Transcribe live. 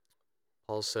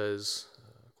Paul says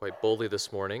quite boldly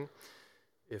this morning,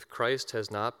 if Christ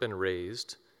has not been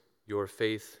raised, your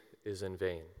faith is in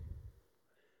vain.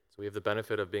 So we have the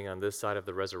benefit of being on this side of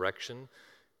the resurrection.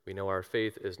 We know our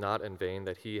faith is not in vain,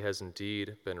 that he has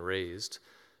indeed been raised.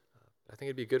 I think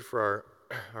it'd be good for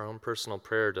our own personal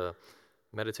prayer to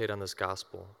meditate on this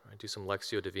gospel, right? Do some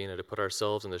Lectio Divina to put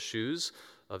ourselves in the shoes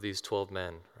of these 12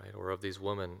 men, right? Or of these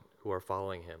women who are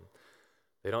following him.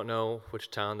 They don't know which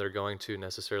town they're going to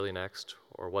necessarily next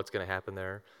or what's going to happen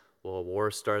there. Will a war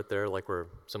start there like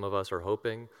some of us are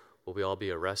hoping? Will we all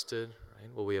be arrested?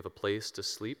 Right? Will we have a place to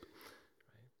sleep?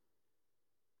 Right?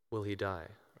 Will he die?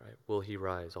 Right? Will he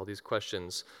rise? All these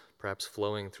questions perhaps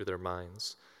flowing through their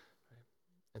minds.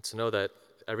 Right? And to know that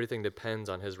everything depends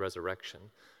on his resurrection.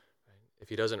 Right? If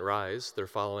he doesn't rise, their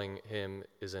following him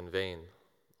is in vain.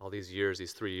 All these years,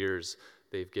 these 3 years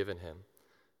they've given him.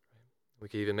 We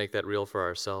can even make that real for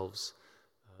ourselves.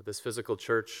 This physical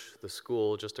church, the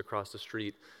school just across the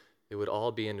street, it would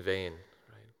all be in vain,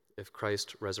 right, if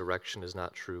Christ's resurrection is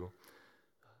not true.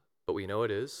 But we know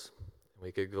it is, and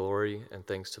we give glory and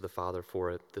thanks to the Father for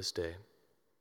it this day.